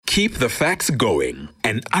Keep the Facts Going,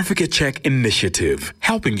 an Africa Check initiative,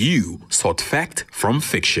 helping you sort fact from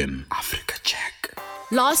fiction. Africa Check.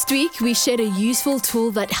 Last week, we shared a useful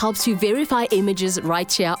tool that helps you verify images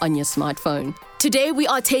right here on your smartphone. Today, we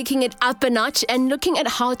are taking it up a notch and looking at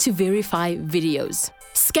how to verify videos.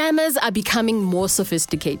 Scammers are becoming more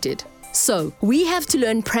sophisticated. So, we have to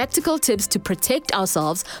learn practical tips to protect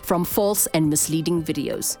ourselves from false and misleading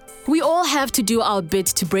videos. We all have to do our bit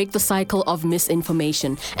to break the cycle of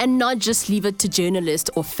misinformation and not just leave it to journalists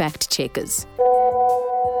or fact checkers.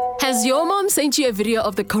 Has your mom sent you a video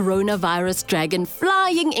of the coronavirus dragon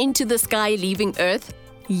flying into the sky leaving Earth?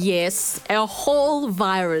 Yes, a whole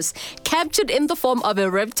virus captured in the form of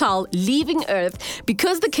a reptile leaving Earth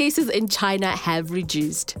because the cases in China have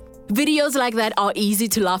reduced. Videos like that are easy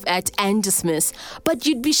to laugh at and dismiss, but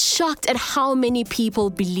you'd be shocked at how many people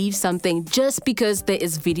believe something just because there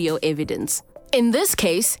is video evidence. In this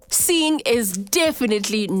case, seeing is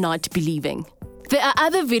definitely not believing. There are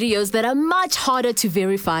other videos that are much harder to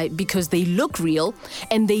verify because they look real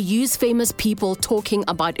and they use famous people talking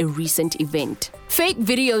about a recent event. Fake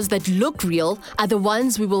videos that look real are the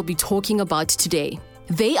ones we will be talking about today.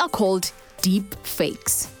 They are called deep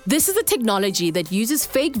fakes. This is a technology that uses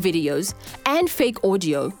fake videos and fake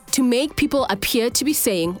audio to make people appear to be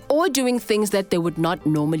saying or doing things that they would not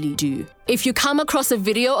normally do. If you come across a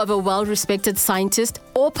video of a well-respected scientist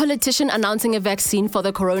or politician announcing a vaccine for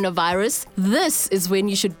the coronavirus, this is when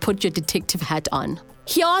you should put your detective hat on.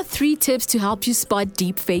 Here are 3 tips to help you spot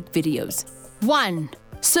deep fake videos. 1.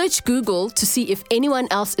 Search Google to see if anyone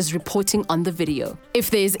else is reporting on the video.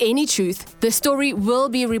 If there is any truth, the story will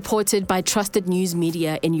be reported by trusted news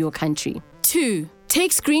media in your country. 2.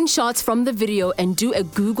 Take screenshots from the video and do a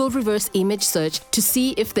Google reverse image search to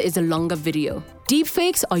see if there is a longer video.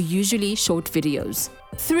 Deepfakes are usually short videos.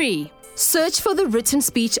 3. Search for the written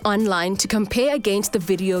speech online to compare against the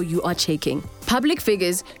video you are checking. Public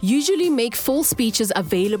figures usually make full speeches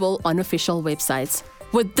available on official websites.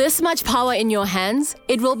 With this much power in your hands,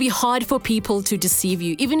 it will be hard for people to deceive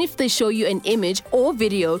you, even if they show you an image or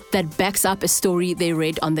video that backs up a story they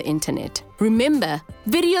read on the internet. Remember,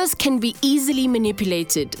 videos can be easily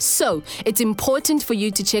manipulated, so it's important for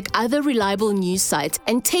you to check other reliable news sites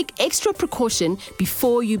and take extra precaution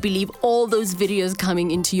before you believe all those videos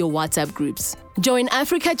coming into your WhatsApp groups. Join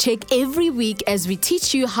Africa Check every week as we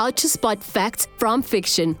teach you how to spot facts from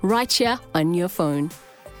fiction right here on your phone.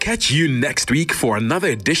 Catch you next week for another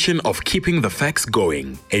edition of Keeping the Facts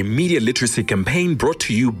Going, a media literacy campaign brought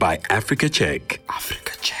to you by Africa Check. Africa